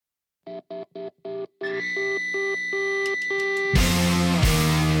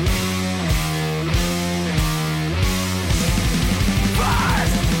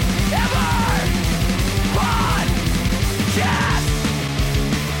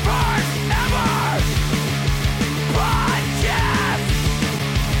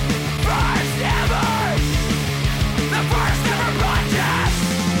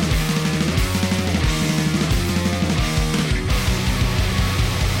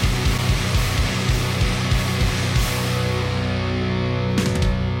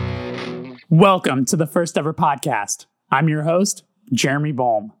Welcome to the first ever podcast. I'm your host, Jeremy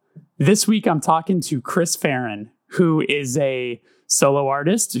Bohm. This week, I'm talking to Chris Farren, who is a solo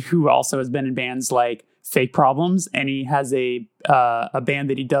artist who also has been in bands like Fake Problems, and he has a band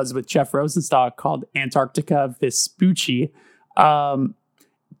that he does with Jeff Rosenstock called Antarctica Vespucci.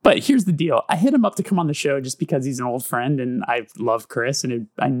 But here's the deal. I hit him up to come on the show just because he's an old friend, and I love Chris, and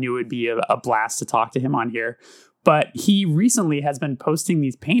I knew it'd be a blast to talk to him on here. But he recently has been posting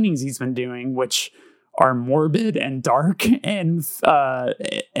these paintings he's been doing, which are morbid and dark and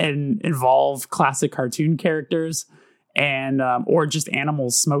involve classic cartoon characters and or just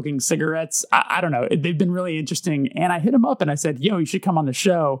animals smoking cigarettes. I don't know. They've been really interesting. And I hit him up and I said, yo, you should come on the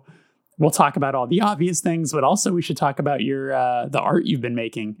show. We'll talk about all the obvious things, but also we should talk about your the art you've been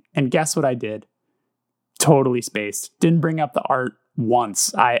making. And guess what I did? Totally spaced. Didn't bring up the art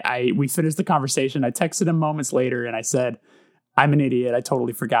once. We finished the conversation. I texted him moments later and I said, I'm an idiot. I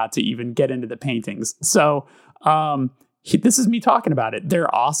totally forgot to even get into the paintings. So this is me talking about it.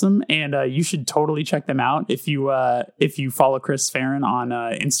 They're awesome, and you should totally check them out. If you follow Chris Farren on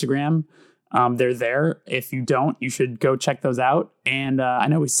Instagram, they're there. If you don't, you should go check those out. And I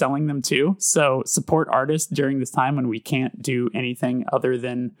know he's selling them too. So support artists during this time when we can't do anything other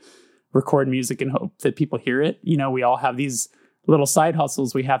than record music and hope that people hear it. You know, we all have these little side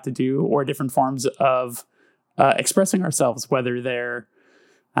hustles we have to do, or different forms of expressing ourselves, whether they're,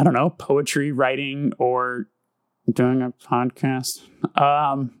 I don't know, poetry, writing, or doing a podcast.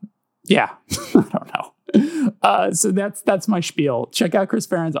 Yeah, I don't know. So that's my spiel. Check out Chris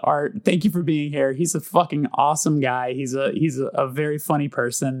Farren's art. Thank you for being here. He's a fucking awesome guy. He's a very funny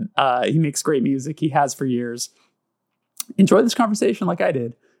person. He makes great music. He has for years. Enjoy this conversation like I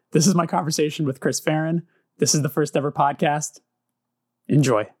did. This is my conversation with Chris Farren. This is the first ever podcast.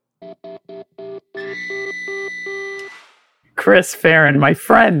 Enjoy. Chris Farren, my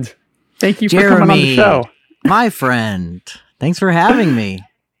friend. Thank you for coming on the show. My friend. Thanks for having me.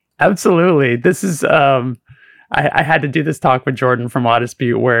 Absolutely. This is, I had to do this talk with Jordan from Law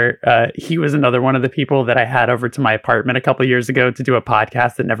Dispute, where he was another one of the people that I had over to my apartment a couple of years ago to do a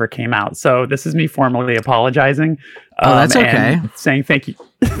podcast that never came out. So this is me formally apologizing. Oh, that's okay. And saying thank you,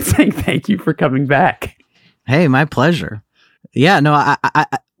 saying thank you for coming back. Hey, my pleasure. Yeah, no, I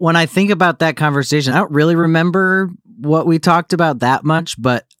when I think about that conversation, I don't really remember what we talked about that much,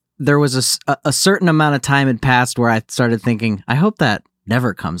 but there was a certain amount of time had passed where I started thinking, I hope that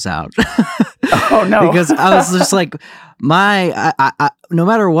never comes out. Oh, no. Because I was just like, no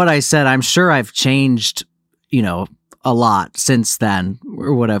matter what I said, I'm sure I've changed, a lot since then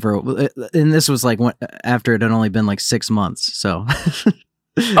or whatever. And this was like after it had only been like 6 months. So.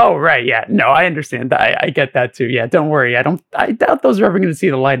 Oh, right. Yeah. No, I understand that. I get that too. Yeah. Don't worry. I doubt those are ever going to see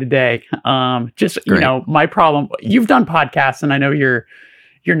the light of day. Great. My problem, you've done podcasts and I know you're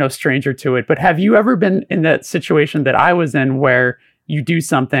no stranger to it, but have you ever been in that situation that I was in where you do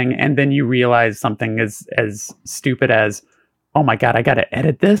something and then you realize something as stupid as, oh my God, I got to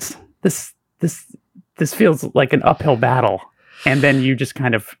edit this. This feels like an uphill battle. And then you just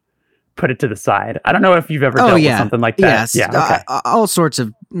kind of put it to the side. I don't know if you've ever dealt with something like that. Yes. Yeah. Okay. All sorts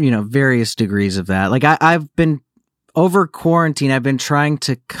of, various degrees of that. Like I've been over quarantine, I've been trying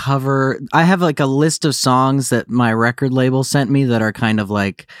to cover, I have like a list of songs that my record label sent me that are kind of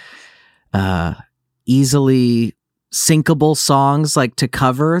like easily syncable songs like to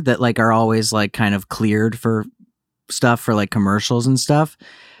cover that like are always like kind of cleared for stuff for like commercials and stuff.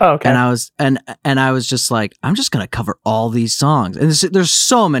 Oh, okay. And I was just like, I'm just gonna cover all these songs, and there's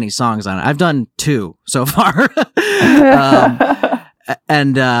so many songs on it. I've done 2 so far,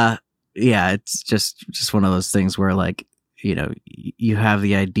 yeah, it's just one of those things where like you have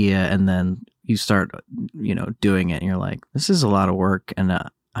the idea and then you start doing it, and you're like, this is a lot of work, and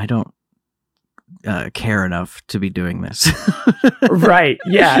I don't care enough to be doing this. Right?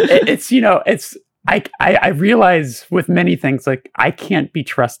 Yeah, it's. I realize with many things, like I can't be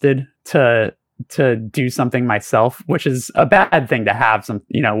trusted to do something myself, which is a bad thing to have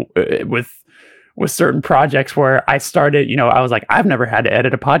with certain projects where I started, I was like, I've never had to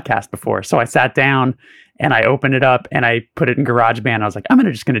edit a podcast before. So I sat down and I opened it up and I put it in GarageBand. I was like, I'm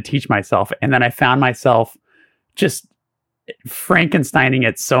just going to teach myself. And then I found myself just Frankensteining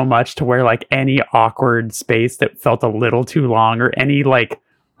it so much to where like any awkward space that felt a little too long or any like,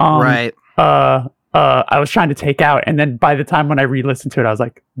 right. I was trying to take out, and then by the time when I re-listened to it, I was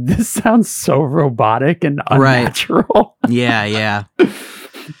like, "This sounds so robotic and unnatural." Right. Yeah.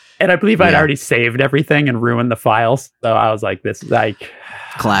 And I believe I'd already saved everything and ruined the files, so I was like, "This is like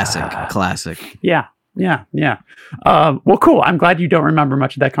classic." Yeah. Well, cool. I'm glad you don't remember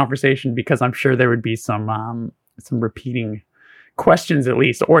much of that conversation because I'm sure there would be some repeating questions at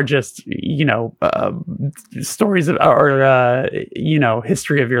least, or just, stories or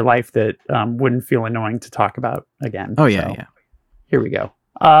history of your life that wouldn't feel annoying to talk about again. Oh, yeah, So, yeah. Here we go.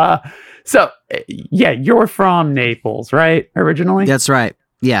 You're from Naples, right? Originally? That's right.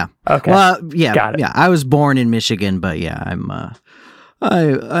 Yeah. Okay. Well, yeah. Got it. Yeah. I was born in Michigan, but yeah,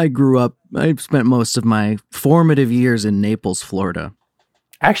 I grew up, I spent most of my formative years in Naples, Florida.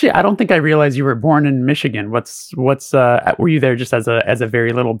 Actually, I don't think I realized you were born in Michigan. Were you there just as a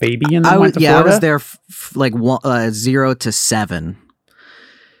very little baby and then went to Florida? I was there 0 to 7.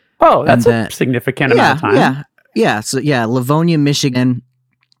 Oh, that's a significant amount of time. Yeah. So Livonia, Michigan,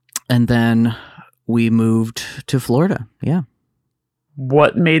 and then we moved to Florida. Yeah.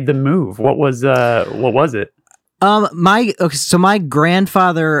 What made the move? What was it? My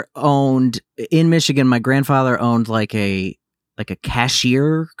grandfather owned in Michigan. My grandfather owned like a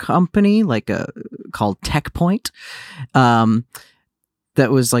cashier company, called Tech Point. That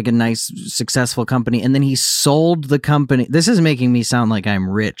was like a nice, successful company. And then he sold the company. This is making me sound like I'm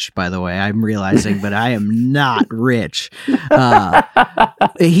rich, by the way. I'm realizing, but I am not rich.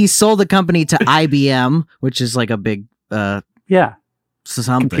 He sold the company to IBM, which is like a big,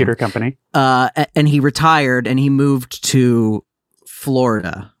 something. Computer company. And he retired and he moved to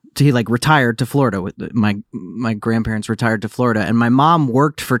Florida. He retired to Florida. With my grandparents retired to Florida, and my mom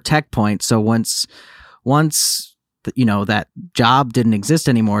worked for Tech Point. So once that job didn't exist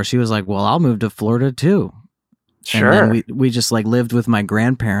anymore, she was like, well, I'll move to Florida too. Sure. And then we just lived with my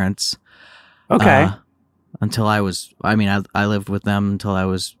grandparents. Okay. Until I lived with them until I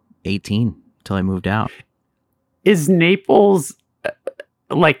was 18, until I moved out. Is Naples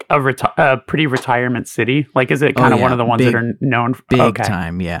a pretty retirement city? Is it kind of one of the ones that are known for big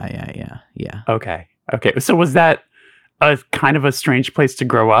time? Yeah. Okay. So was that a kind of a strange place to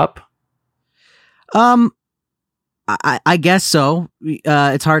grow up? I guess so.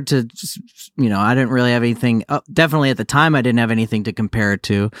 It's hard to, I didn't really have anything. Definitely at the time, I didn't have anything to compare it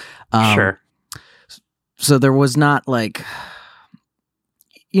to. Sure. So there was not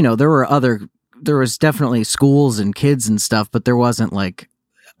there was definitely schools and kids and stuff, but there wasn't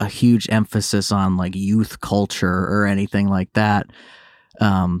a huge emphasis on youth culture or anything like that.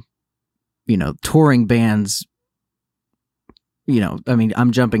 Touring bands,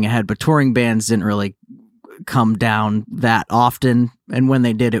 I'm jumping ahead, but touring bands didn't really come down that often, and when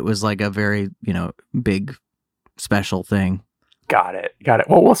they did, it was a very big special thing. Got it.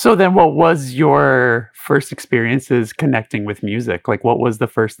 Well, so then what was your first experiences connecting with music? What was the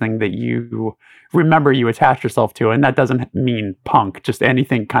first thing that you remember you attached yourself to? And that doesn't mean punk, just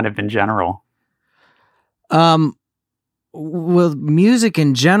anything kind of in general. Well, music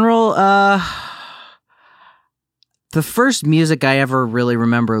in general, the first music I ever really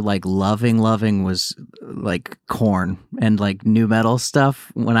remember loving was Korn and nu metal stuff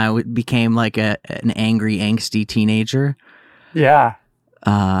when I became an angry, angsty teenager. Yeah.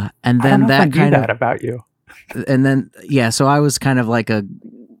 And then that kind of about you. And then so I was kind of a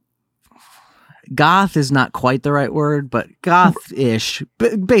goth is not quite the right word, but goth-ish,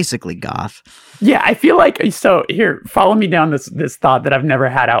 basically goth. Yeah, I feel so here, follow me down this thought that I've never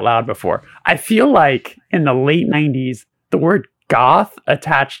had out loud before. I feel like in the late 90s, the word goth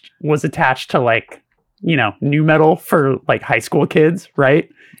was attached to nu metal for high school kids, right?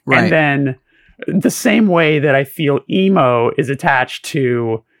 Right. And then the same way that I feel emo is attached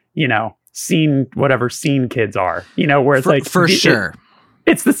to, scene kids are, where it's for sure.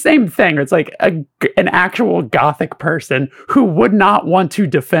 It's the same thing. It's an actual gothic person who would not want to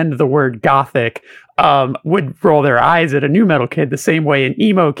defend the word gothic would roll their eyes at a nu metal kid the same way an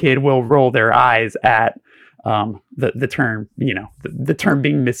emo kid will roll their eyes at the term, the term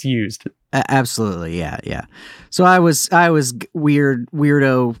being misused. Absolutely. Yeah. So I was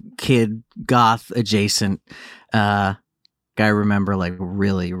weirdo kid, goth adjacent, guy I remember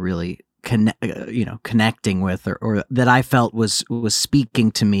really, really connecting with or that I felt was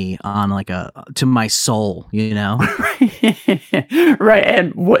speaking to me on to my soul, Right.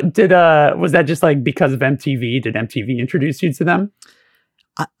 And what was that just because of MTV? Did MTV introduce you to them?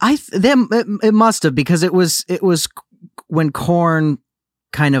 It must have, because it was when Korn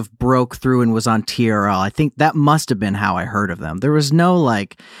kind of broke through and was on TRL. I think that must have been how I heard of them. There was no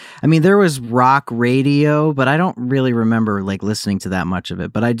there was rock radio, but I don't really remember listening to that much of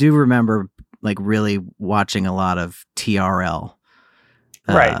it. But I do remember really watching a lot of TRL.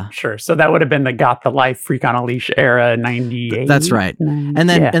 Right, sure. So that would have been the Got the Life, Freak on a Leash era, 98. That's right. And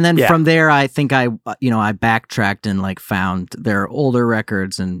then from there, I think I backtracked and found their older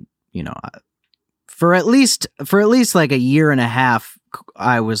records, and for at least a year and a half,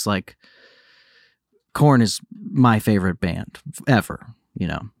 I was Korn is my favorite band ever, you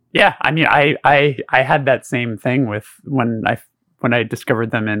know. Yeah, I mean, I had that same thing with when I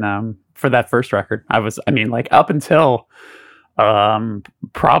discovered them in for that first record. I mean, like up until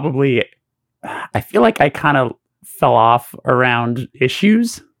probably, I feel like I kind of fell off around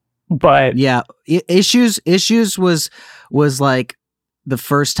Issues, but yeah, Issues was like the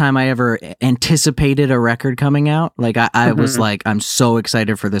first time I ever anticipated a record coming out. Like I was like, I'm so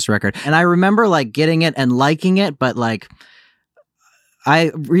excited for this record, and I remember like getting it and liking it, but like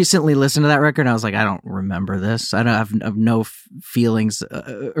I recently listened to that record and I was like, I don't remember this. I don't have no feelings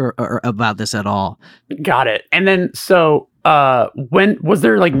or about this at all. Got it. And then, so when was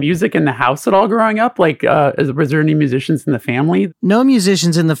there like music in the house at all growing up? Like, was there any musicians in the family? No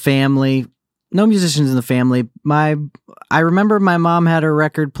musicians in the family. I remember my mom had a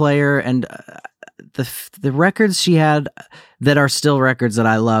record player, and the records she had that are still records that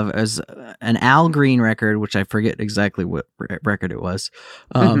I love is an Al Green record, which I forget exactly what record it was,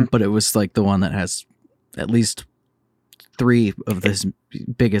 but it was like the one that has at least 3 of his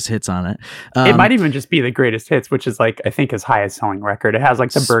biggest hits on it. It might even just be the greatest hits, which is like I think his highest selling record. It has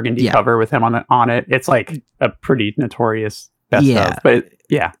like the burgundy cover with him on it. It's like a pretty notorious best of, but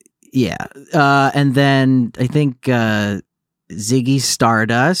yeah. And then I think Ziggy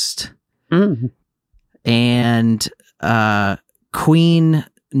Stardust. And Queen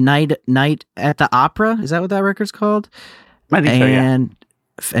Night at the Opera, is that what that record's called? I think so, yeah.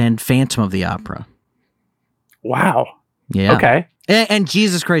 And Phantom of the Opera. Wow. Yeah. Okay. And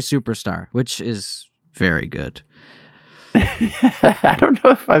Jesus Christ Superstar, which is very good. I don't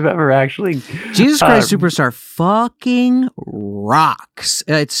know if I've ever actually. Jesus Christ Superstar fucking rocks.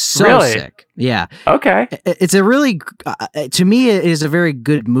 It's so sick. Yeah. Okay. It's a really, to me, it is a very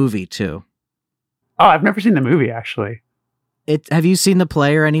good movie too. Oh, I've never seen the movie actually. Have you seen the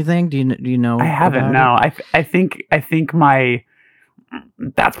play or anything? Do you know? I haven't. No, I think my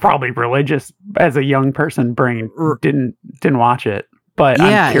that's probably religious as a young person brain didn't watch it, but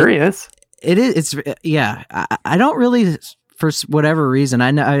yeah, I'm curious. It is. It's yeah. I don't really, for whatever reason,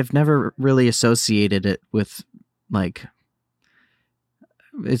 I've never really associated it with like.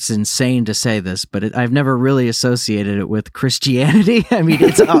 It's insane to say this, but I've never really associated it with Christianity. I mean,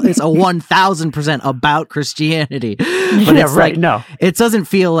 it's a 1000% about Christianity, but yeah, it's right. Like, no, it doesn't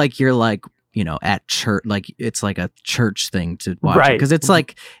feel like you're like, you know, at church, like it's like a church thing to watch. Right. Because it's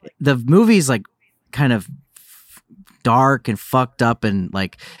like the movie's like kind of dark and fucked up, and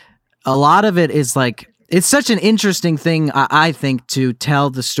like a lot of it is like, it's such an interesting thing, I think, to tell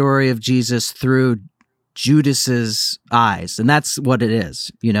the story of Jesus through Judas's eyes, and that's what it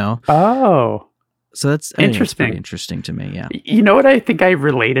is, you know. Oh, so that's interesting. Pretty interesting to me. Yeah. You know what I think I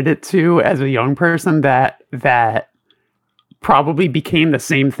related it to as a young person that probably became the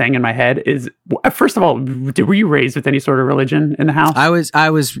same thing in my head is, first of all, were you raised with any sort of religion in the house? I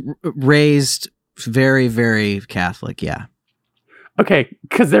was raised very, very Catholic. Yeah. Okay,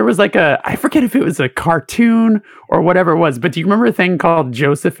 because there was like I forget if it was a cartoon or whatever it was, but do you remember a thing called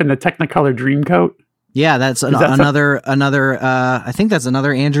Joseph in the Technicolor Dreamcoat? Yeah, that's another. I think that's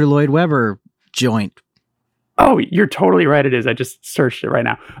another Andrew Lloyd Webber joint. Oh, you're totally right. It is. I just searched it right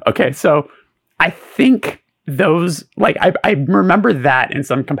now. Okay, so I think those, like, I remember that in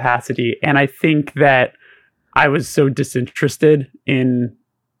some capacity, and I think that I was so disinterested in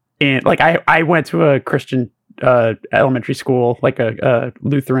like I went to a Christian elementary school, like a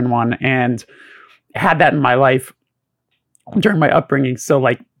Lutheran one, and had that in my life during my upbringing. So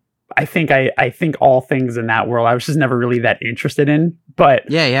like. I think all things in that world I was just never really that interested in, but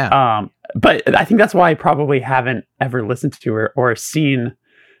but I think that's why I probably haven't ever listened to or seen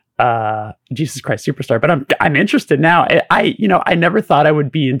Jesus Christ Superstar. But I'm interested now. I never thought I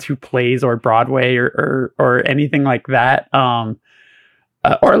would be into plays or Broadway or anything like that. Or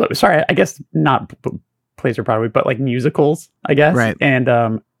sorry, I guess not plays or Broadway, but like musicals, I guess. Right.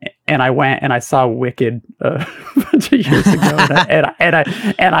 And I went and I saw Wicked a bunch of years ago,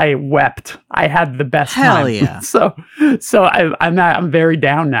 and I wept. I had the best time. Hell yeah! So I'm very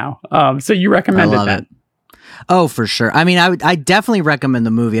down now. So you recommended that? It. Oh, for sure. I mean, I definitely recommend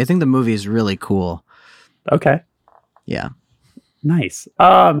the movie. I think the movie is really cool. Okay. Yeah. Nice.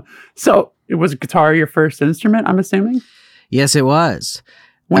 So it was guitar your first instrument, I'm assuming? Yes, it was.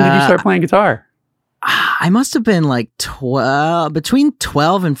 When did you start playing guitar? I must have been like between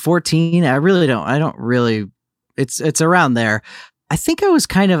 12 and 14. I don't really, it's around there. I think I was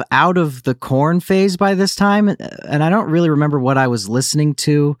kind of out of the Korn phase by this time, and I don't really remember what I was listening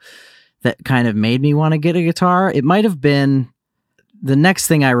to that kind of made me want to get a guitar. It might have been, the next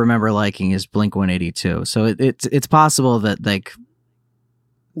thing I remember liking is Blink-182. So it's possible that like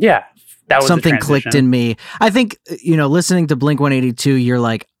Yeah, that was something clicked in me. I think, listening to Blink-182, you're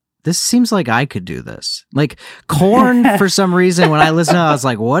like, this seems like I could do this. Like Korn, for some reason, when I listened, I was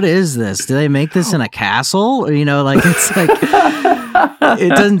like, what is this? Do they make this in a castle? It's like, it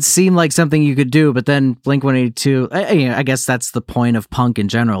doesn't seem like something you could do. But then Blink-182, I guess that's the point of punk in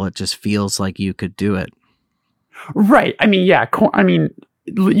general. It just feels like you could do it. Right. I mean, yeah.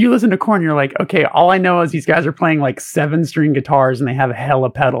 You listen to Korn, you're like, okay, all I know is these guys are playing like 7-string guitars and they have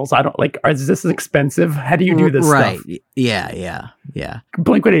hella pedals. I don't like, is this expensive? How do you do this right. stuff? Yeah.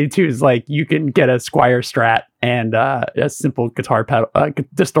 Blink-182 is like, you can get a Squier Strat and a simple guitar pedal,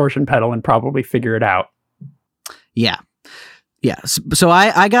 distortion pedal, and probably figure it out. Yeah. So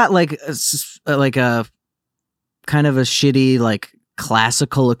I got like a kind of a shitty, like,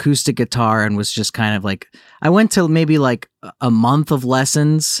 classical acoustic guitar, and was just kind of like, I went to maybe like a month of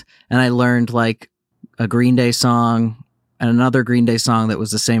lessons, and I learned like a Green Day song and another Green Day song that was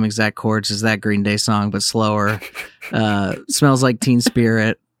the same exact chords as that Green Day song but slower. Smells Like Teen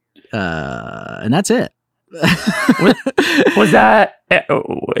Spirit, and that's it. Is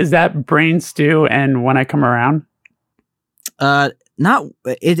that Brain Stew and When I Come Around?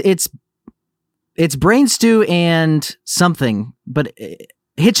 It's Brain Stew and something, but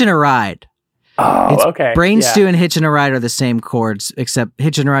Hitchin' a Ride. Oh, okay. Brain Stew and Hitchin' a Ride are the same chords, except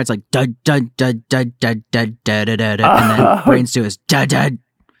Hitchin' a Ride's like da da da da da da da da da, and then Brain Stew is da da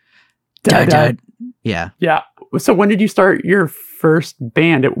da da. Yeah. Yeah. So when did you start your first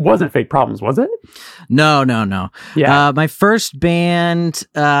band? It wasn't Fake Problems, was it? No. Yeah. My first band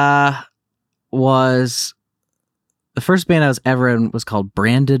was... The first band I was ever in was called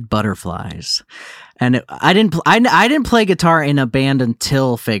Branded Butterflies, and I didn't play guitar in a band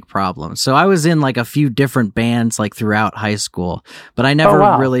until Fake Problems. So I was in like a few different bands like throughout high school, but I never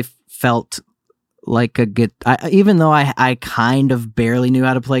really felt like even though I kind of barely knew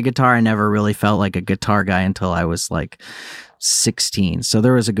how to play guitar, I never really felt like a guitar guy until I was like 16. So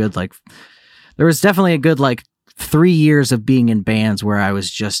there was definitely a good like 3 years of being in bands where I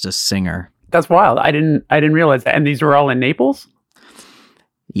was just a singer. That's wild. I didn't realize that. And these were all in Naples?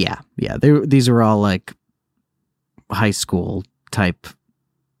 Yeah. These were all like high school type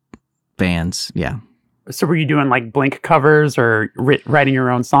bands. Yeah. So were you doing like Blink covers or writing your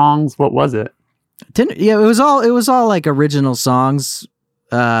own songs? What was it? Yeah, it was all like original songs.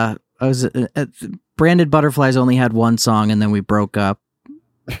 I was Branded Butterflies only had one song, and then we broke up.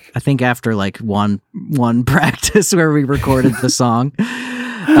 I think after like one practice where we recorded the song.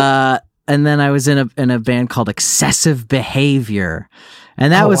 And then I was in a band called Excessive Behavior,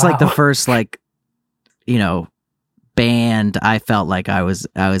 and that was like the first like, band I felt like I was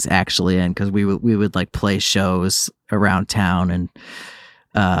actually in, because we would like play shows around town,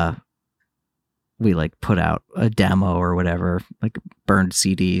 and we like put out a demo or whatever, like burned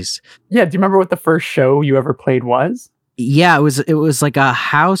CDs. Yeah, do you remember what the first show you ever played was? Yeah, it was like a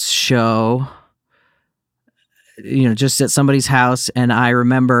house show, just at somebody's house, and I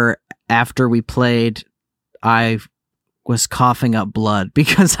remember after we played, I was coughing up blood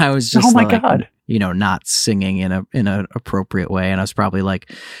because I was just God. Not singing in an appropriate way, and I was probably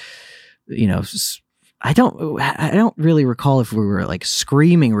like, I don't really recall if we were like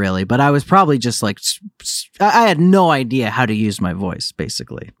screaming really, but I was probably just like, I had no idea how to use my voice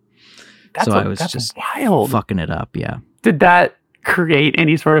basically. I was just wild. Fucking it up. Yeah. Did that create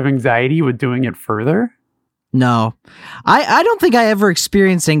any sort of anxiety with doing it further? No, I don't think I ever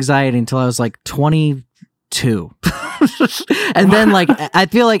experienced anxiety until I was like 22. And then like, I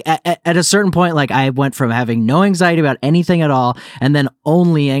feel like at a certain point, like I went from having no anxiety about anything at all, and then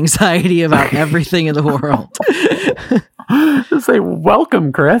only anxiety about everything in the world. Just say,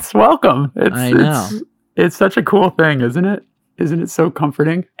 welcome, Chris. Welcome. I know. It's such a cool thing, isn't it? Isn't it so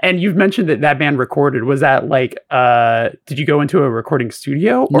comforting? And you've mentioned that band recorded. Was that like, did you go into a recording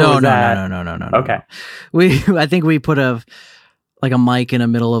studio? Or No. Okay. I think we put a mic in the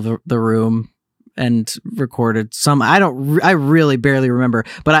middle of the room and recorded some. I really barely remember,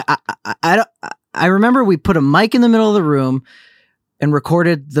 but I remember we put a mic in the middle of the room and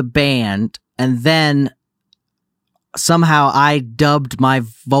recorded the band, and then somehow I dubbed my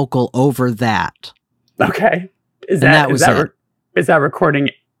vocal over that. Okay. Is that recording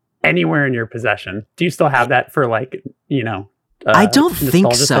anywhere in your possession? Do you still have that for like, I don't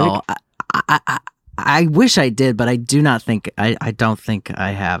think so. I wish I did, but I do not think, I don't think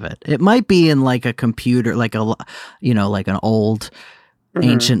I have it. It might be in like a computer, like like an old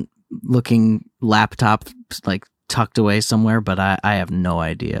ancient looking laptop, like tucked away somewhere, but I have no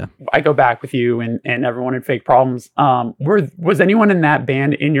idea. I go back with you and everyone in Fake Problems. Was anyone in that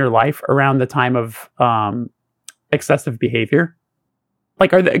band in your life around the time of Excessive Behavior?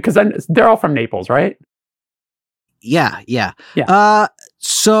 Like, are they, because they're all from Naples, right? Yeah. Yeah.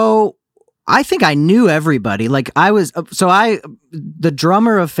 So I think I knew everybody. Like the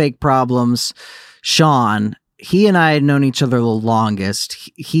drummer of Fake Problems, Sean, he and I had known each other the longest.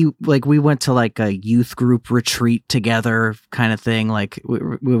 He like, we went to like a youth group retreat together kind of thing. Like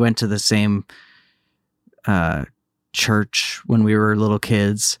we went to the same church when we were little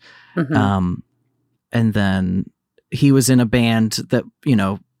kids. Mm-hmm. And then he was in a band that, you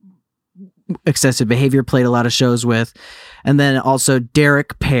know, Excessive Behavior played a lot of shows with. And then also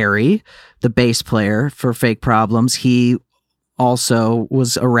Derek Perry, the bass player for Fake Problems, he also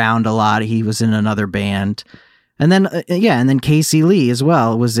was around a lot. He was in another band. And then and then Casey Lee as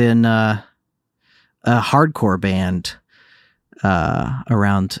well was in a hardcore band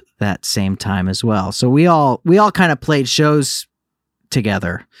around that same time as well. So we all kind of played shows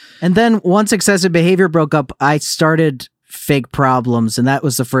together. And then once Excessive Behavior broke up, I started Fake Problems, and that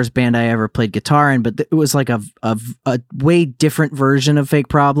was the first band I ever played guitar in, but it was like a way different version of Fake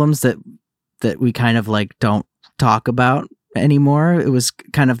Problems that we kind of like don't talk about anymore. It was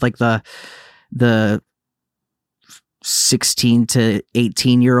kind of like the 16 to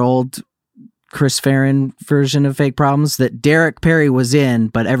 18-year-old Chris Farren version of Fake Problems that Derek Perry was in,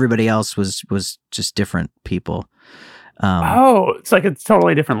 but everybody else was just different people. It's like a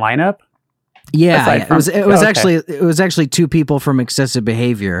totally different lineup. Yeah. It was actually two people from Excessive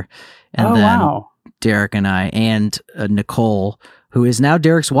Behavior, and then Derek and I, and Nicole, who is now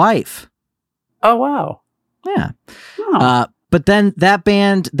Derek's wife. Oh wow. Yeah. Oh. But then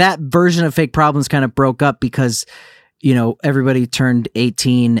that version of Fake Problems kind of broke up because, you know, everybody turned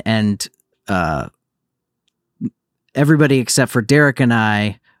 18, and everybody except for Derek and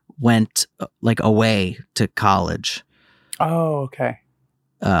I went like away to college. Oh, okay.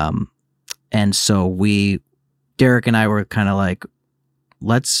 And so Derek and I were kind of like,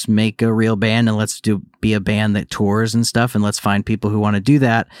 let's make a real band and let's be a band that tours and stuff, and let's find people who want to do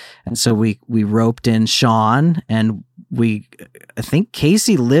that. And so we roped in Sean, and I think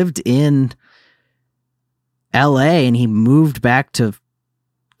Casey lived in LA and he moved back to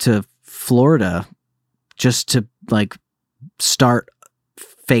Florida just to like start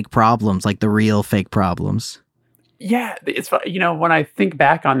Fake Problems, like the real Fake Problems. Yeah, it's, you know, when I think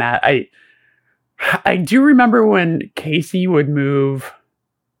back on that, I do remember when Casey would move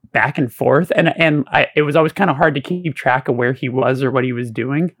back and forth, and it was always kind of hard to keep track of where he was or what he was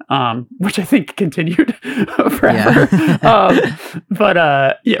doing, which I think continued forever. Yeah.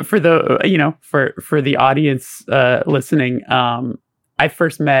 For the, you know, for the audience listening, I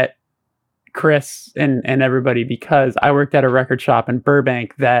first met Chris and everybody because I worked at a record shop in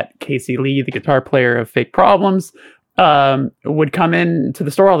Burbank that Casey Lee, the guitar player of Fake Problems, would come in to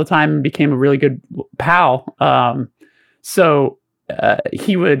the store all the time and became a really good pal. So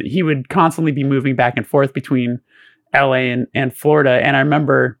he would constantly be moving back and forth between LA and Florida. And I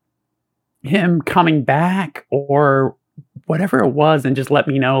remember him coming back or whatever it was and just let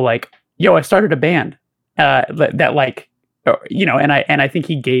me know, like, yo, I started a band that like, you know, and I think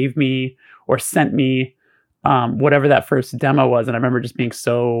he gave me or sent me whatever that first demo was. And I remember just being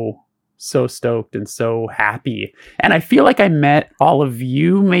so stoked and so happy. And I feel like I met all of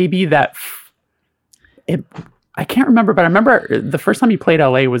you maybe I can't remember, but I remember the first time you played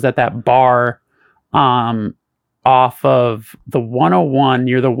LA was at that bar off of the 101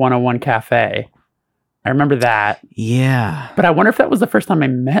 near the 101 Cafe. I remember that. Yeah. But I wonder if that was the first time I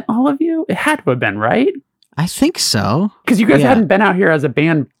met all of you. It had to have been, right? I think so. Because you guys hadn't been out here as a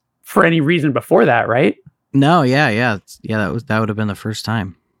band for any reason before that, right? No, yeah. That would have been the first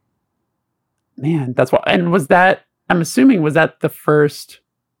time. Man, that's what. And was that? I'm assuming was that the first?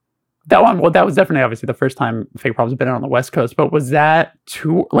 That one. Well, that was definitely obviously the first time Fake Problems have been on the West Coast. But was that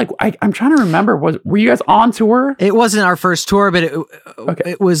tour? Like, I'm trying to remember. Were you guys on tour? It wasn't our first tour, but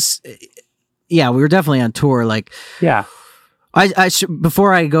it was. Yeah, we were definitely on tour. Like, yeah.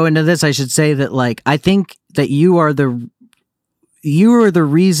 Before I go into this, I should say that, like, I think that you are the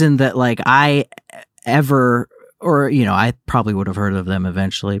reason that, like, I ever, or, you know, I probably would have heard of them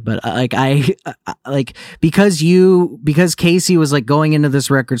eventually, but because Casey was like going into this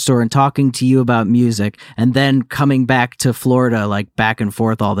record store and talking to you about music and then coming back to Florida, like back and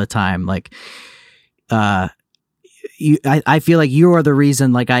forth all the time, like, I feel like you are the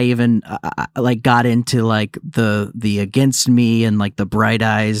reason, like, I even like got into like the Against Me and like the Bright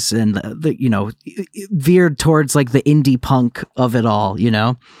Eyes and the you know, veered towards like the indie punk of it all, you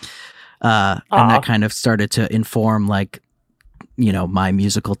know, and that kind of started to inform, like, you know, my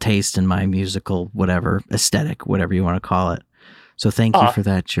musical taste and my musical whatever aesthetic, whatever you want to call it. So thank you for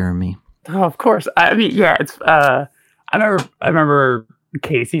that, Jeremy. Oh, of course. I mean, yeah, it's I remember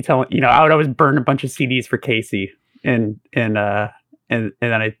Casey telling, I would always burn a bunch of CDs for Casey, and then I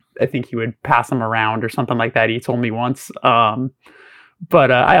think he would pass them around or something like that. He told me once.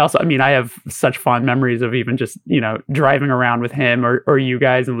 But I also, I have such fond memories of even just, driving around with him or you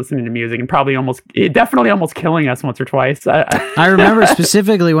guys and listening to music, and definitely almost killing us once or twice. I remember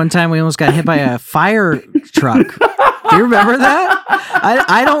specifically one time we almost got hit by a fire truck. Do you remember that?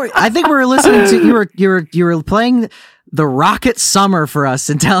 I think we were listening to, you were playing the Rocket Summer for us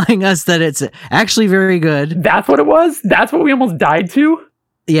and telling us that it's actually very good. That's what it was? That's what we almost died to?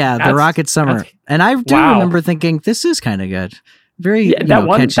 Yeah, the Rocket Summer. And I do remember thinking, this is kind of good. Very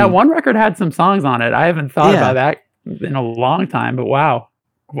catchy. That one record had some songs on it. I haven't thought about that in a long time, but wow.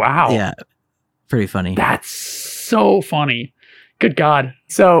 Yeah, pretty funny. That's so funny. Good God.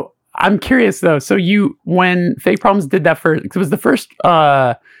 So I'm curious though. So when Fake Problems did that first, it was the first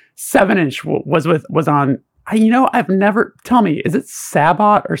 7-inch was on. I've never. Tell me, is it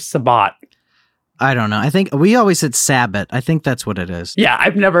Sabot or Sabat? I don't know. I think we always said Sabbath. I think that's what it is. Yeah,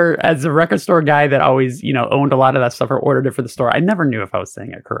 I've never, as a record store guy that always, owned a lot of that stuff or ordered it for the store, I never knew if I was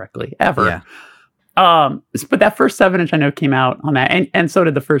saying it correctly, ever. Yeah. But that first 7-inch I know came out on that, and so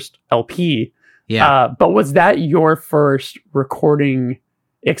did the first LP. Yeah. But was that your first recording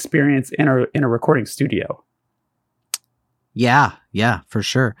experience in a recording studio? Yeah, for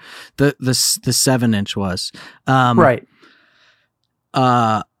sure. The 7-inch was. Right.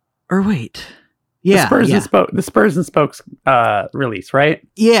 Or wait. Yeah, the Spurs and Spokes release, right?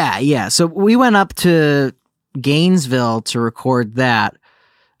 Yeah. So we went up to Gainesville to record that,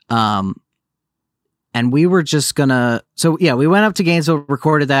 and we were just gonna. So yeah, we went up to Gainesville,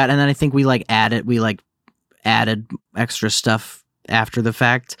 recorded that, and then I think we added extra stuff after the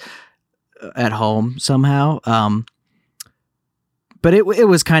fact at home somehow. But it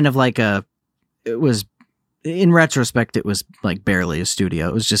was kind of like in retrospect, it was like barely a studio.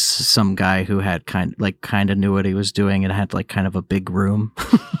 It was just some guy who had kind of knew what he was doing and had like kind of a big room.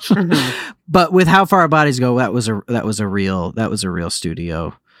 But with How Far Our Bodies Go, that was a real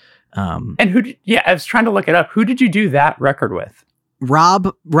studio. And I was trying to look it up. Who did you do that record with?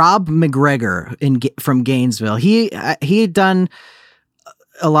 Rob McGregor from Gainesville. He had done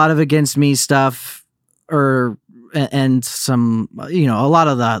a lot of Against Me stuff, and some, a lot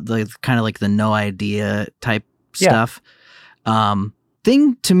of the kind of like the No Idea type stuff.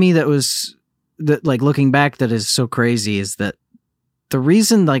 Thing to me that was that, like, looking back, that is so crazy is that the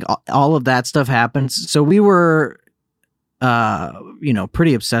reason like all of that stuff happens. So we were,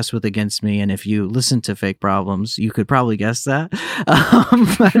 pretty obsessed with Against Me. And if you listen to Fake Problems, you could probably guess that.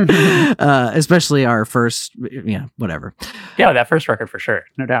 Especially our first, whatever. Yeah, that first record for sure.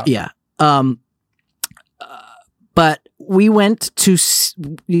 No doubt. Yeah. But we went to,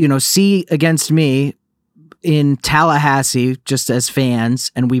 see Against Me in Tallahassee just as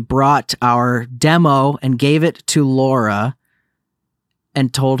fans, and we brought our demo and gave it to Laura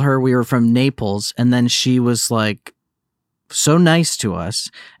and told her we were from Naples, and then she was like so nice to us.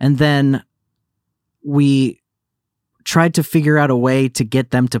 And then we tried to figure out a way to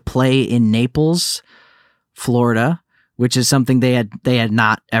get them to play in Naples, Florida, which is something they had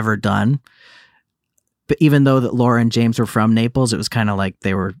not ever done. But even though that Laura and James were from Naples, it was kind of like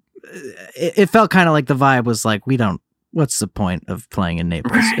it felt kind of like the vibe was like, what's the point of playing in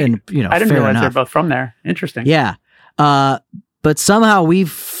Naples? Right. And, I didn't realize they're both from there. Interesting. Yeah. But somehow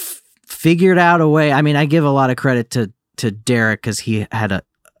we've figured out a way. I mean, I give a lot of credit to Derek, because he had a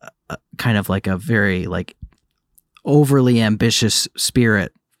kind of like a very like overly ambitious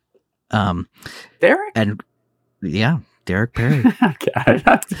spirit. Derek? And yeah. Derek Perry. Okay,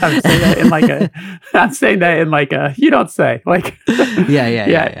 I'm saying that in like a you don't say, like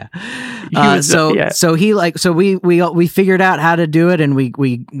yeah. So we figured out how to do it, and we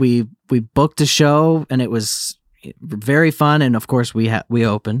booked a show, and it was very fun. And of course we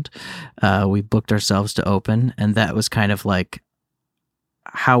opened. We booked ourselves to open, and that was kind of like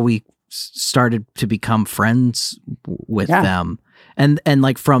how we started to become friends with them. And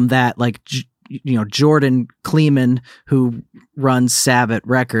like from that, like, Jordan Kleeman, who runs Sabbath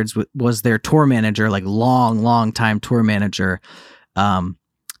Records, was their tour manager, like long time tour manager. And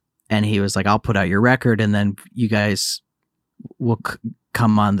he was like, I'll put out your record, and then you guys will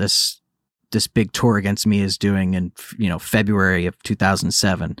come on this big tour Against Me is doing in, February of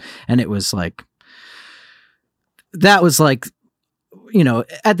 2007. And it was like, that was like,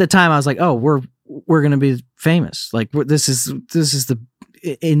 at the time I was like, oh, we're going to be famous. Like, this is the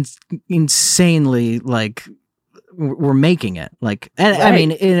insanely, like, we're making it, like, and right. I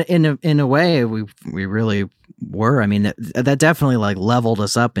mean, in a way we really were. I mean, that definitely like leveled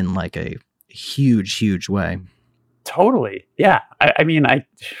us up in like a huge way. Totally. Yeah. I mean,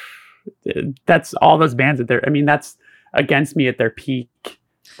 that's all those bands that they're, I mean, that's Against Me at their peak.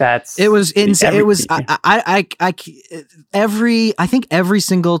 It was insane. It was, I think every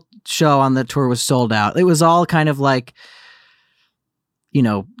single show on the tour was sold out. It was all kind of like, you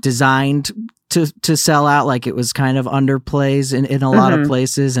know, designed to sell out. Like it was kind of underplays in a lot of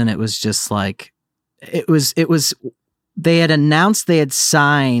places. And it was just like, it was, they had announced they had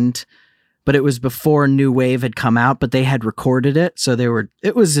signed, but it was before New Wave had come out, but they had recorded it. So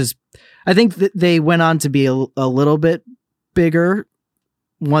I think that they went on to be a little bit bigger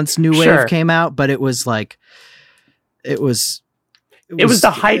once New Wave came out, but it was like, it was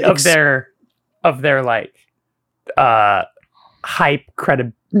the height of their like, hype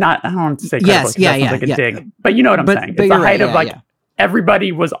credit. Not, I don't want to say credible, like a dig, but you know what I'm saying. It's the height of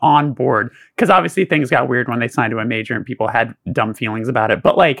everybody was on board, because obviously things got weird when they signed to a major and people had dumb feelings about it.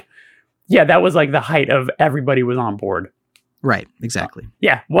 But like, yeah, that was like the height of everybody was on board. Right. Exactly.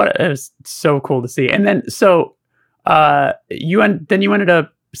 Yeah. It was so cool to see. And then, so you ended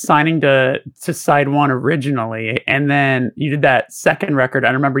up signing to Side One originally, and then you did that second record. I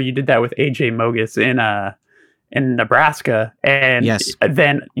remember you did that with AJ Mogus in Nebraska, and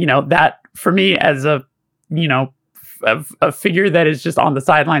then, you know, that for me as a, you know, a figure that is just on the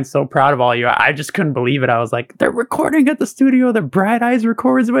sidelines, so proud of all you, I just couldn't believe it. I was like, they're recording at the studio that Bright Eyes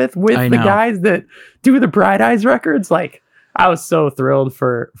records with the guys that do the Bright Eyes records. Like, I was so thrilled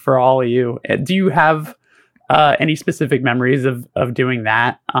for all of you. Do you have any specific memories of doing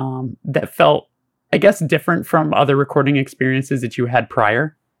that that felt, I guess, different from other recording experiences that you had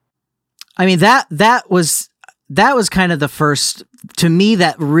prior? I mean, that was kind of the first, to me,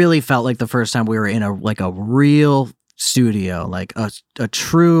 that really felt like the first time we were in a real studio, like a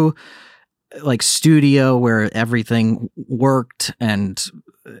true like studio where everything worked and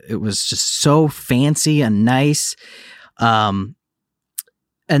it was just so fancy and nice. And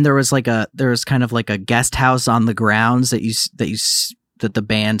there was kind of like a guest house on the grounds that the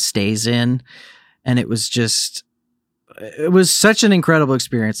band stays in. And it was such an incredible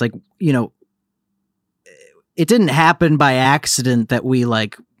experience. Like, you know, it didn't happen by accident that we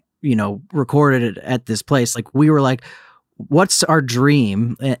like, you know, recorded it at this place. Like, we were like, what's our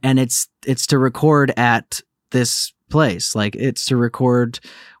dream? And it's to record at this place. Like, it's to record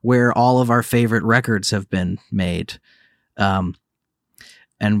where all of our favorite records have been made. And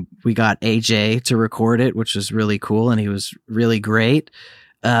we got AJ to record it, which was really cool. And he was really great.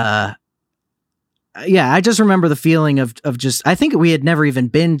 Yeah, I just remember the feeling of just, I think we had never even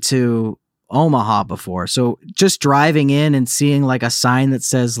been to Omaha before. So just driving in and seeing like a sign that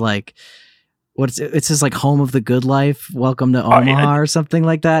says like, it says like Home of the Good Life, Welcome to Omaha or something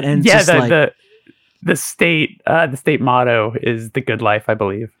like that. And yeah, the state motto is the Good Life, I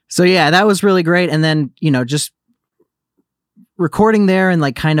believe. So yeah, that was really great. And then, you know, just recording there and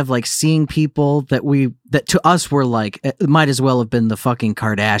like kind of like seeing people that to us were like, it might as well have been the fucking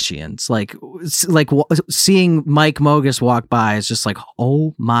Kardashians. Like seeing Mike Mogus walk by is just like,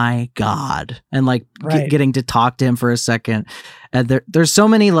 oh my God. And like getting to talk to him for a second. And there's so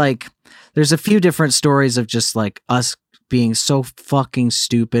many, like, there's a few different stories of just like us being so fucking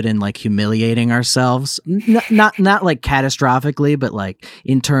stupid and like humiliating ourselves. Not like catastrophically, but like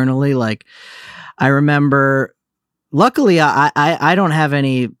internally. Like, I remember, luckily, I don't have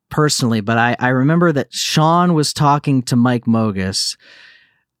any personally, but I remember that Sean was talking to Mike Mogus,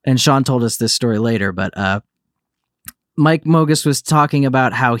 and Sean told us this story later, but Mike Mogus was talking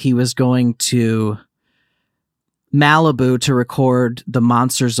about how he was going to Malibu to record the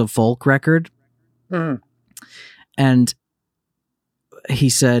Monsters of Folk record. And he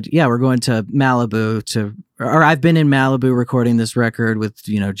said, yeah, we're going to Malibu or I've been in Malibu recording this record with,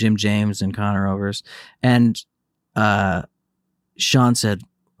 you know, Jim James and Connor Overs. And Sean said,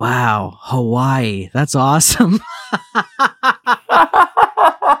 wow, Hawaii, that's awesome.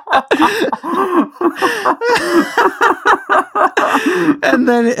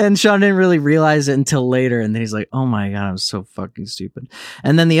 and Sean didn't really realize it until later, and then he's like, oh my God, I'm so fucking stupid.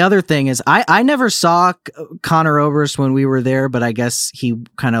 And then the other thing is I never saw Connor Oberst when we were there, but I guess he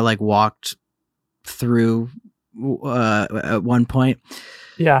kind of like walked through at one point.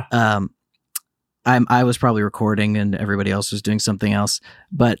 Yeah. I was probably recording and everybody else was doing something else,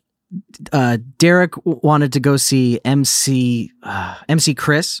 but Derek wanted to go see MC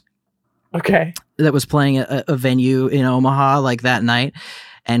Chris. Okay. That was playing a venue in Omaha like that night,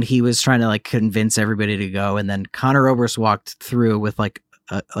 and he was trying to like convince everybody to go. And then Connor Oberst walked through with like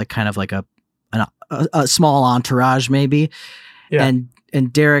kind of like a small entourage maybe. Yeah.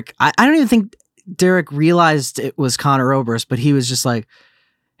 And Derek, I don't even think Derek realized it was Connor Oberst, but he was just like,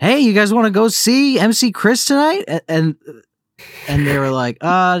 hey, you guys want to go see MC Chris tonight? And they were like,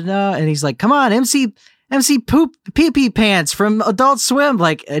 no. And he's like, come on, MC Poop Pee Pee Pants from Adult Swim.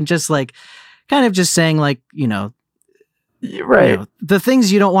 Like, and just like, kind of just saying like, right. The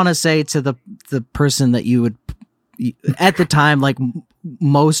things you don't want to say to the person that you would at the time, like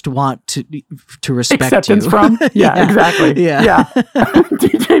most want to respect acceptance you. from. Yeah, exactly. Yeah.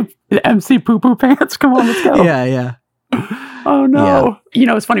 DJ MC Poo Poo Pants. Come on, let's go. Yeah. Oh no.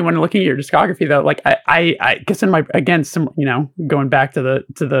 Yeah. It's funny when looking at your discography though, like I guess in my, again, some, going back to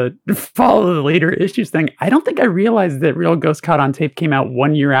the follow the later issues thing, I don't think I realized that Real Ghost Caught on Tape came out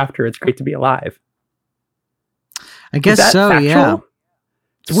 1 year after It's Great to Be Alive. I guess so. Factual? Yeah.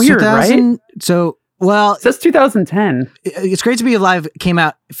 It's weird, right? So, well, it says 2010. It's Great to Be Alive came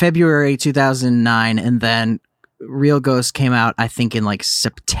out February 2009, and then Real Ghost came out, I think, in like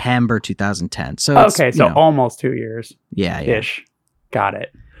September 2010. So okay, so almost 2 years. Yeah. Ish. Got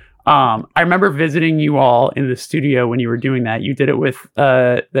it. I remember visiting you all in the studio when you were doing that. You did it with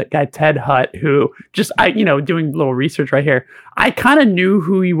that guy Ted Hutt, who just doing a little research right here. I kind of knew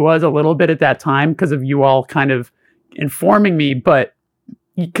who he was a little bit at that time because of you all kind of informing me, but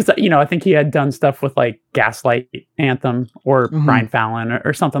because I think he had done stuff with like Gaslight Anthem or Brian Fallon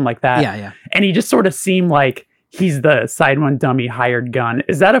or something like that. Yeah. And he just sort of seemed like he's the side one dummy hired gun.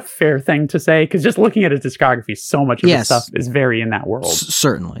 Is that a fair thing to say? Because just looking at his discography, so much of his stuff is very in that world.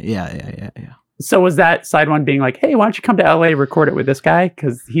 Certainly. Yeah. So was that side one being like, hey, why don't you come to LA, record it with this guy?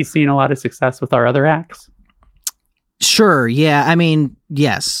 Because he's seen a lot of success with our other acts. Sure. Yeah. I mean,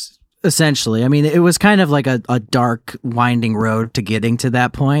 yes, essentially. I mean, it was kind of like a dark, winding road to getting to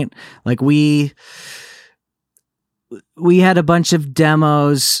that point. Like we had a bunch of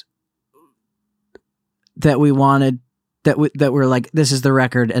demos that we wanted that were like, this is the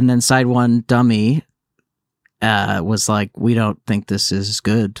record. And then side one dummy was like, we don't think this is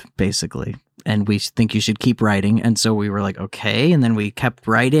good, basically. And we think you should keep writing. And so we were like, okay. And then we kept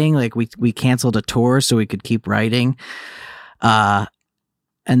writing. Like we canceled a tour so we could keep writing.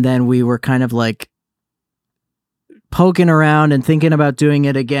 And then we were kind of like poking around and thinking about doing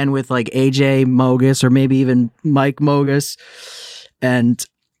it again with like AJ Mogus or maybe even Mike Mogus. And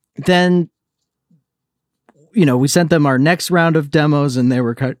then, we sent them our next round of demos and they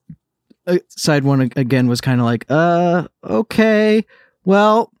were side one again was kind of like, okay,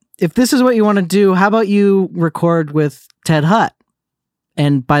 well, if this is what you want to do, how about you record with Ted Hutt?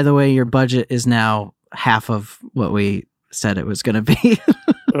 And by the way, your budget is now half of what we said it was going to be.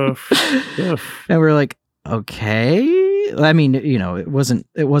 Oof. And we're like, okay. I mean, it wasn't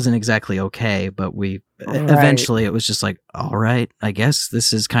exactly okay, but eventually it was just like, all right, I guess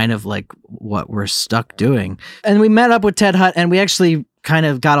this is kind of like what we're stuck doing. And we met up with Ted Hutt and we actually kind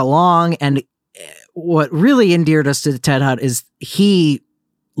of got along. And what really endeared us to Ted Hutt is he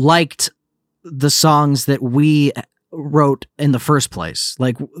liked the songs that we wrote in the first place,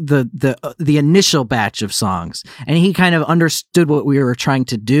 like the initial batch of songs, and he kind of understood what we were trying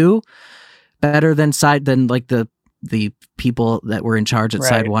to do better than like the people that were in charge at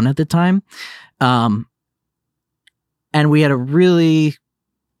side one at the time. And we had a really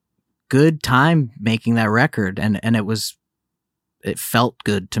good time making that record, and it felt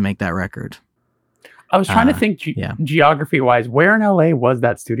good to make that record. I was trying to think geography-wise, where in LA was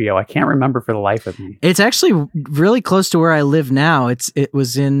that studio? I can't remember for the life of me. It's actually really close to where I live now. It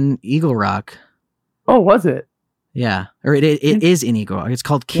was in Eagle Rock. Oh, was it? Yeah. Or it is in Eagle Rock. It's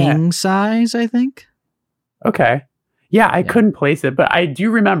called King Size, I think. Okay. Yeah, I couldn't place it, but I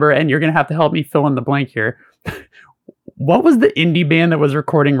do remember, and you're going to have to help me fill in the blank here. What was the indie band that was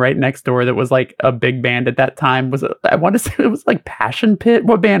recording right next door that was like a big band at that time? Was it? I want to say it was like Passion Pit.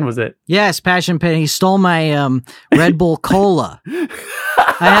 What band was it? Yes, Passion Pit. He stole my Red Bull Cola.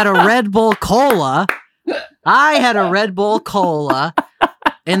 I had a Red Bull Cola.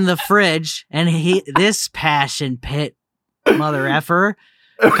 In the fridge, and this Passion Pit mother effer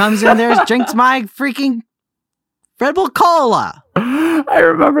comes in there, drinks my freaking Red Bull Cola. I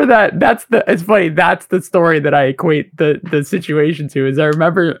remember that. It's funny. That's the story that I equate the situation to. Is I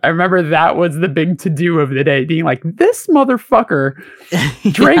remember that was the big to do of the day, being like, this motherfucker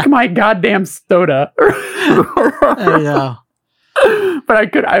drank my goddamn soda. I know.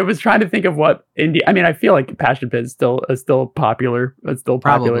 But I was trying to think of what indie. I mean, I feel like Passion Pit is still popular. It's still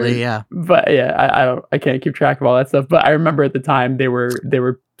popular. Probably, yeah. But yeah, I can't keep track of all that stuff. But I remember at the time they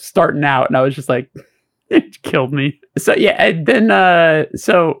were starting out, and I was just like, it killed me. So yeah, and then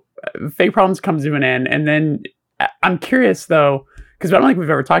Fake Problems comes to an end, and then I'm curious though, because I don't think we've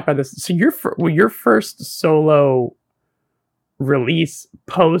ever talked about this. So your first solo release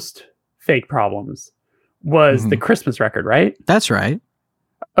post Fake Problems was the Christmas record, right? That's right.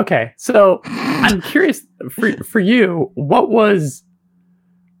 Okay, so I'm curious for you, was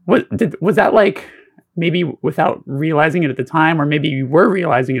that like, maybe without realizing it at the time, or maybe you were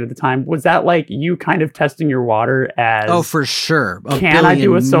realizing it at the time, was that like you kind of testing your water as, Oh, for sure. Can I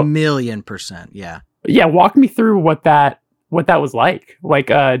do a million percent? Yeah. Yeah, walk me through what that was like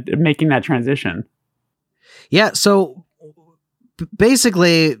making that transition. Yeah, so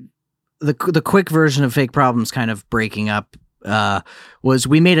basically the quick version of Fake Problems kind of breaking up was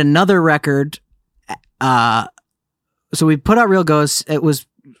we made another record. So we put out Real Ghosts. It was,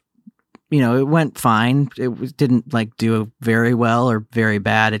 it went fine. It didn't like do very well or very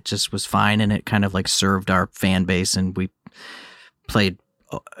bad. It just was fine, and it kind of like served our fan base, and we played,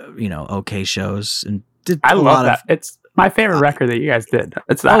 okay shows and did. I love that. It's my favorite record that you guys did.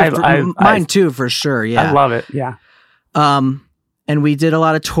 It's mine too, for sure. Yeah, I love it. Yeah. And we did a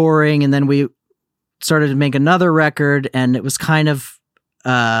lot of touring, and then we started to make another record, and it was kind of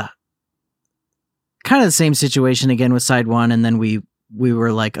the same situation again with side one. And then we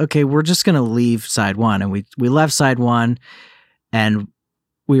were like, okay, we're just going to leave side one. And we left side one, and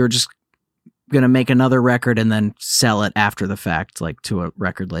we were just going to make another record and then sell it after the fact, like to a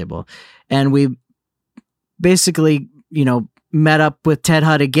record label. And we basically, met up with Ted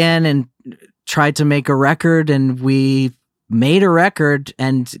Hutt again and tried to make a record, and we made a record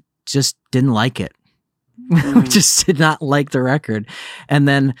and just didn't like it. We just did not like the record. And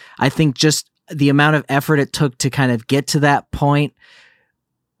then I think just the amount of effort it took to kind of get to that point,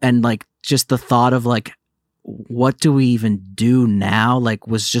 and like just the thought of like, what do we even do now? Like,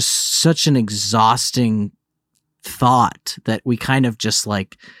 was just such an exhausting thought that we kind of just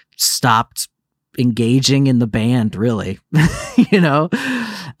like stopped engaging in the band, really. And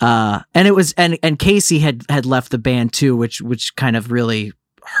it was, and Casey had left the band too, which kind of really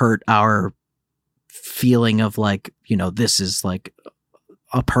hurt our feeling of like, this is like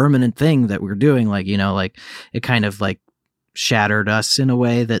a permanent thing that we're doing. Like, like it kind of like shattered us in a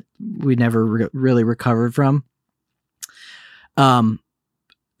way that we never really recovered from.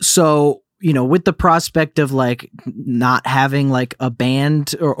 So, with the prospect of like not having like a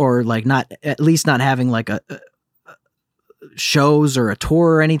band or like not, at least not having like a shows or a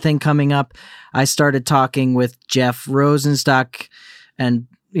tour or anything coming up, I started talking with Jeff Rosenstock, and,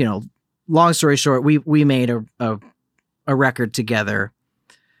 long story short, we made a record together,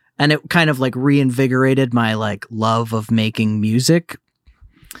 and it kind of like reinvigorated my like love of making music.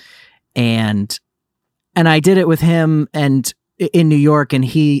 And I did it with him and in New York, and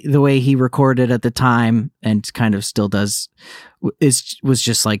the way he recorded at the time and kind of still does was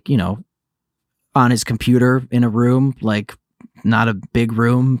just like, on his computer in a room, like not a big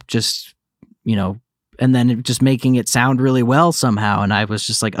room, just, and then just making it sound really well somehow. And I was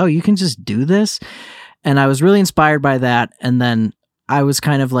just like, oh, you can just do this. And I was really inspired by that. And then I was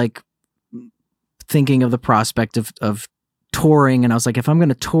kind of like thinking of the prospect of touring. And I was like, if I'm going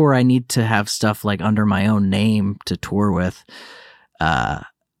to tour, I need to have stuff like under my own name to tour with. And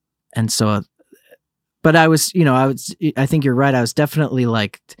so, but I think you're right. I was definitely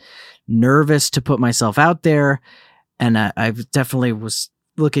like nervous to put myself out there. And I definitely was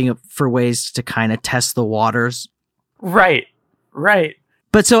looking for ways to kind of test the waters. Right.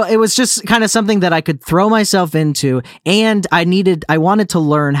 But so it was just kind of something that I could throw myself into, and I wanted to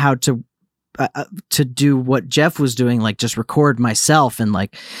learn how to do what Jeff was doing, like just record myself. And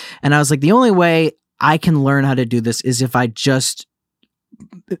I was like, the only way I can learn how to do this is if I just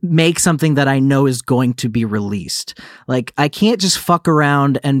make something that I know is going to be released. Like, I can't just fuck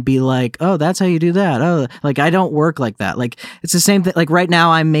around and be like, oh, that's how you do that. Oh, like I don't work like that. Like, it's the same thing. Like right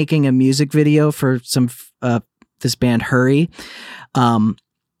now I'm making a music video for this band Hurry. And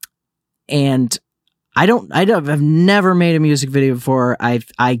I've never made a music video before. I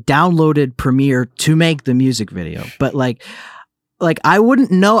downloaded Premiere to make the music video, but like I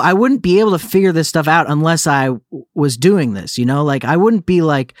wouldn't be able to figure this stuff out unless I was doing this, like I wouldn't be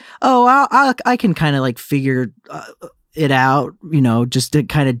like, oh, I can kind of like figure it out, just to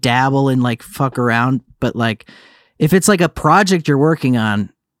kind of dabble and like fuck around. But like, if it's like a project you're working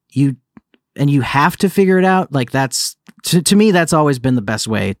on, you have to figure it out. Like that's, to me, that's always been the best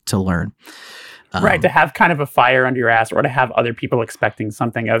way to learn. Right. To have kind of a fire under your ass, or to have other people expecting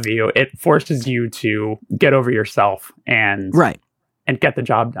something of you, it forces you to get over yourself and get the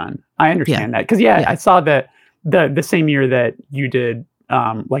job done. I understand that. Cause I saw that the same year that you did,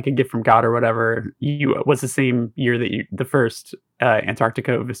 like A Gift from God or whatever, was the same year that the first,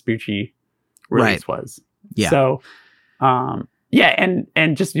 Antarctica Vespucci release was. Yeah. So,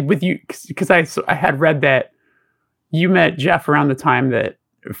 and just with you, cause I had read that you met Jeff around the time that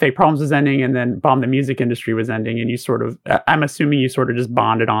Fake Problems was ending, and then Bomb the Music Industry was ending, and you sort of, I'm assuming you sort of just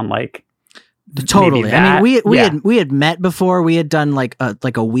bonded on like. Totally. I mean, we had met before. We had done like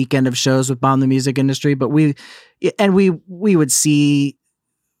a weekend of shows with Bomb the Music Industry, but we would see,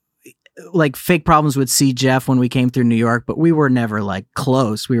 like, Fake Problems would see Jeff when we came through New York, but we were never like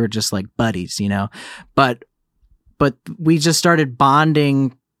close. We were just like buddies, you know. But we just started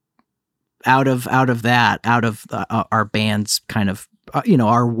bonding out of our band's kind of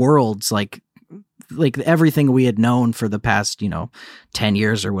our worlds, like everything we had known for the past 10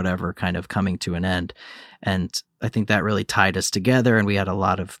 years or whatever kind of coming to an end. And I think that really tied us together, and we had a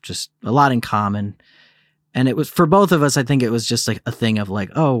lot in common. And it was, for both of us, I think it was just like a thing of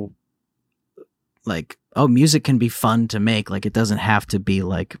music can be fun to make. Like, it doesn't have to be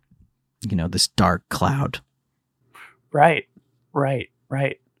like, this dark cloud. Right.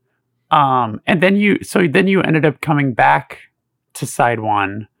 And then you ended up coming back to Side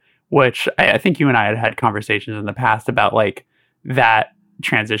One, which I think you and I had conversations in the past about, like, that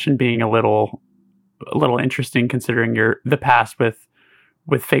transition being a little interesting considering the past with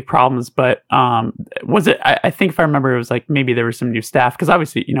Fake Problems. But was it? I think if I remember, it was like maybe there was some new staff, because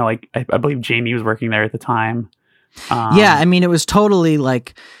obviously like I believe Jamie was working there at the time. Yeah, I mean, it was totally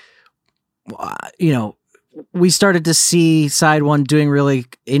like we started to see Side One doing really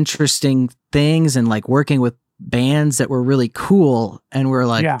interesting things and like working with bands that were really cool, and we're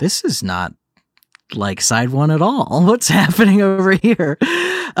like, this is not like Side One at all. What's happening over here?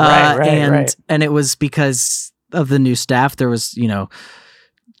 Right. And it was because of the new staff. There was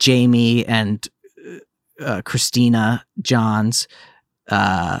Jamie and Christina Johns,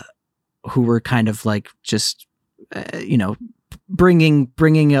 who were kind of like just bringing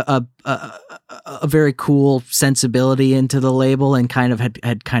a very cool sensibility into the label, and kind of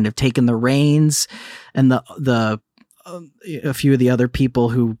had kind of taken the reins, and a few of the other people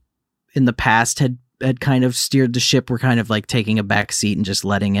who in the past had kind of steered the ship were kind of like taking a back seat and just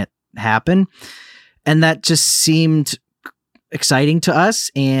letting it happen. And that just seemed exciting to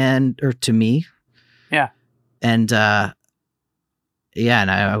us or to me. Yeah. And and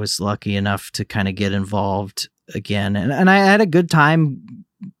I was lucky enough to kind of get involved again, and I had a good time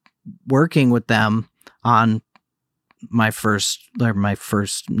working with them on my first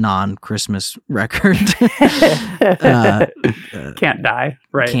non-Christmas record. Can't Die,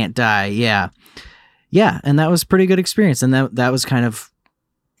 right? Can't Die, yeah, and that was a pretty good experience. And that was kind of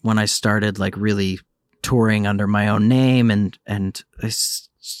when I started like really touring under my own name, and I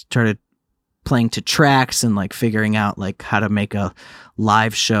started playing to tracks and like figuring out like how to make a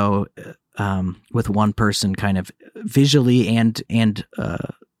live show with one person, kind of visually and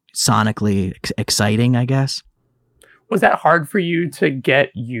sonically exciting, I guess. Was that hard for you to get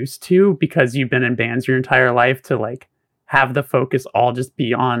used to, because you've been in bands your entire life, to like have the focus all just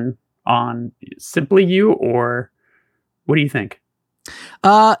be on simply you, or what do you think?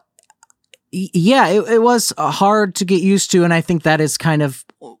 Yeah, it was hard to get used to, and I think that is kind of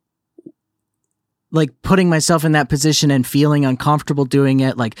like putting myself in that position and feeling uncomfortable doing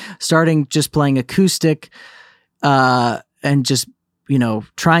it, like starting just playing acoustic, and just,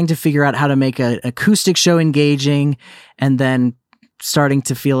 trying to figure out how to make an acoustic show engaging, and then starting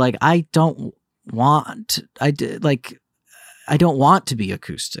to feel like I don't want to be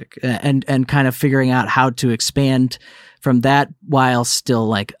acoustic, and kind of figuring out how to expand from that while still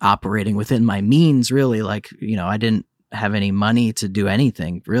like operating within my means, really. Like, I didn't have any money to do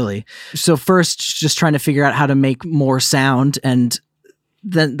anything really. So first just trying to figure out how to make more sound, and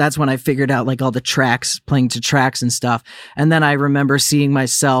then that's when I figured out like all the tracks, playing to tracks and stuff. And then I remember seeing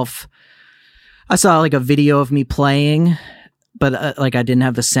myself, I saw like a video of me playing, but like I didn't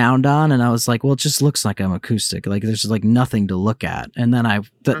have the sound on, and I was like, well, it just looks like I'm acoustic. Like there's like nothing to look at. And then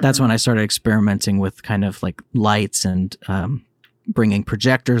that's when I started experimenting with kind of like lights and bringing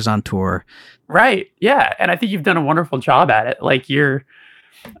projectors on tour. Right. Yeah. And I think you've done a wonderful job at it. Like you're,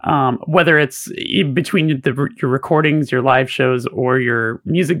 whether it's between your recordings, your live shows, or your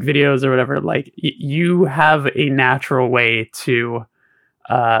music videos or whatever, like you have a natural way to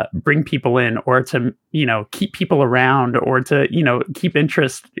bring people in, or to, keep people around, or to, keep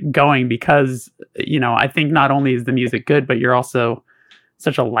interest going, because, I think not only is the music good, but you're also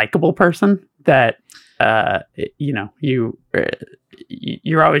such a likable person that, you're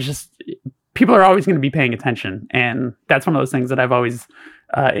always just, people are always going to be paying attention. And that's one of those things that I've always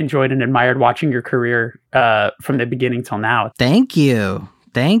enjoyed and admired watching your career from the beginning till now. Thank you.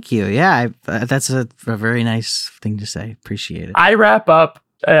 Yeah, that's a very nice thing to say. Appreciate it. I wrap up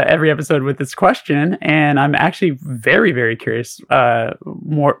every episode with this question, and I'm actually very, very curious.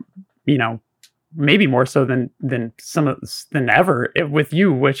 More, maybe more so than ever with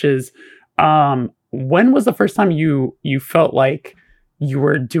you, which is, when was the first time you felt like you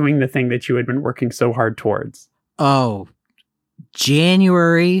were doing the thing that you had been working so hard towards? Oh,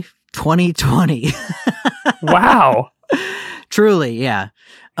 January 2020. Wow. Truly, yeah.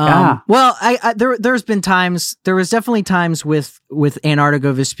 Well, there's been times. There was definitely times with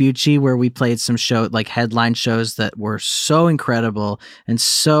Antarctigo Vespucci where we played some like headline shows that were so incredible and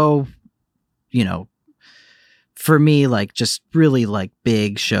so, for me, like just really like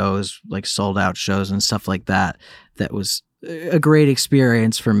big shows, like sold out shows and stuff like that. That was a great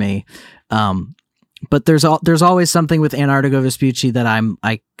experience for me. But there's always something with Antarctigo Vespucci that I'm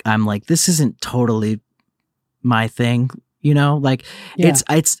like, this isn't totally my thing, like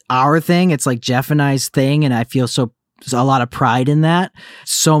it's our thing. It's like Jeff and I's thing. And I feel a lot of pride in that.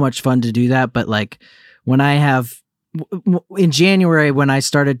 So much fun to do that. But like when in January, when I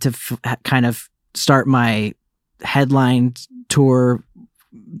started to kind of start my headline tour,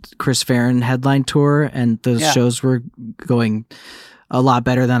 Chris Farren headline tour, and those shows were going a lot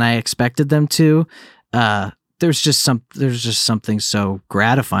better than I expected them to. There's just something so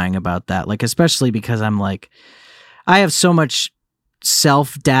gratifying about that. Like, especially because I'm like, I have so much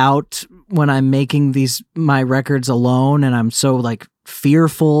self-doubt when I'm making my records alone, and I'm so like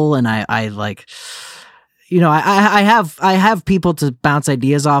fearful, and I like, I have people to bounce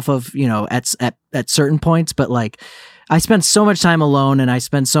ideas off of, at certain points, but like I spend so much time alone, and I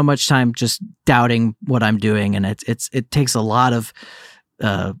spend so much time just doubting what I'm doing, and it takes a lot of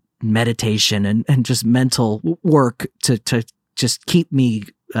meditation and just mental work to just keep me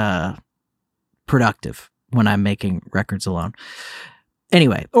productive when I'm making records alone.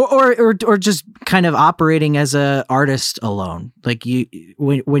 Anyway, or just kind of operating as a artist alone. Like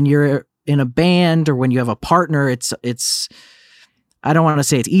when you're in a band or when you have a partner, it's I don't want to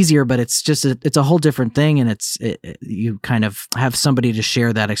say it's easier, but it's just it's a whole different thing, and you kind of have somebody to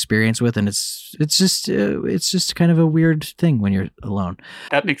share that experience with, and it's just kind of a weird thing when you're alone.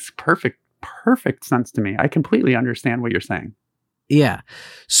 That makes perfect sense to me. I completely understand what you're saying. Yeah.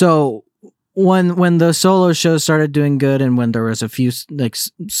 So when the solo shows started doing good, and when there was a few like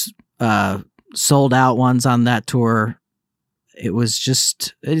sold out ones on that tour, it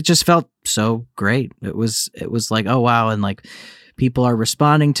just felt so great. It was like, oh wow, and like people are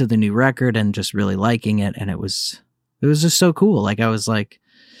responding to the new record and just really liking it, and it was just so cool. Like I was like,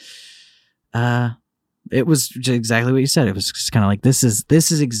 it was just exactly what you said. It was just kind of like, this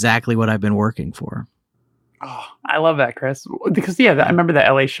is exactly what I've been working for. Oh, I love that, Chris. Because I remember the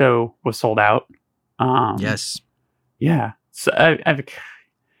LA show was sold out. Yes. Yeah. So I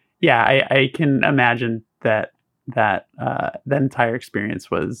can imagine that entire experience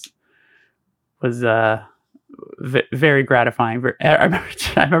was very gratifying. I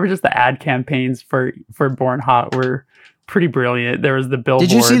remember just the ad campaigns for Born Hot were pretty brilliant. There was the billboard.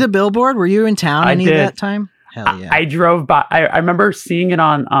 Did you see the billboard? Were you in town of that time? Hell yeah. I drove by. I remember seeing it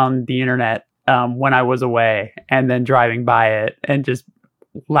on the internet when I was away, and then driving by it and just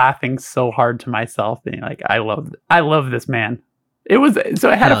laughing so hard to myself, being like, I love this man. It was,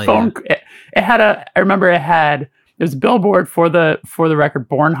 so it had a phone. Yeah. It was a billboard for the record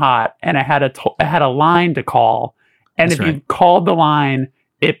Born Hot, and it had a line to call. And That's if right. you called the line,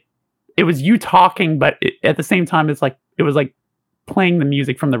 it was you talking, but at the same time, it was like playing the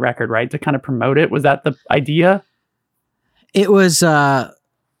music from the record, right? To kind of promote it. Was that the idea? It was, there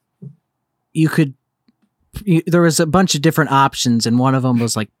was a bunch of different options, and one of them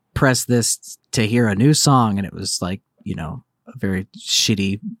was like, press this to hear a new song. And it was like, a very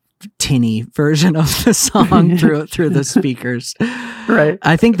shitty, tinny version of the song through the speakers. Right.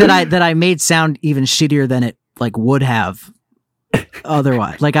 I think that I made sound even shittier than it like would have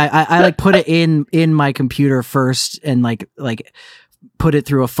otherwise. Like I like put it in my computer first, and like put it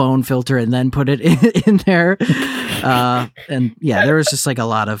through a phone filter, and then put it in there. And yeah, there was just like a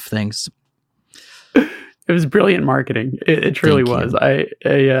lot of things. It was brilliant marketing. It truly was.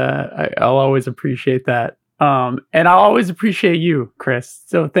 I'll always appreciate that. And I'll always appreciate you, Chris.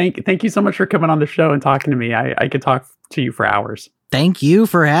 So thank you so much for coming on the show and talking to me. I could talk to you for hours. Thank you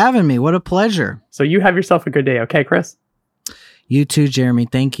for having me. What a pleasure. So you have yourself a good day. Okay, Chris? You too, Jeremy.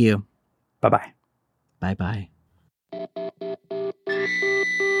 Thank you. Bye-bye. Bye-bye.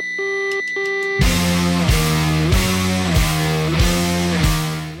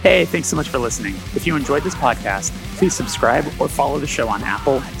 Hey, thanks so much for listening. If you enjoyed this podcast, please subscribe or follow the show on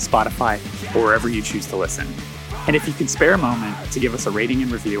Apple, Spotify, or wherever you choose to listen. And if you can spare a moment to give us a rating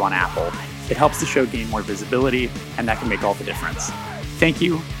and review on Apple, it helps the show gain more visibility, and that can make all the difference. Thank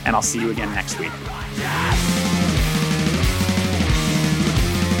you, and I'll see you again next week.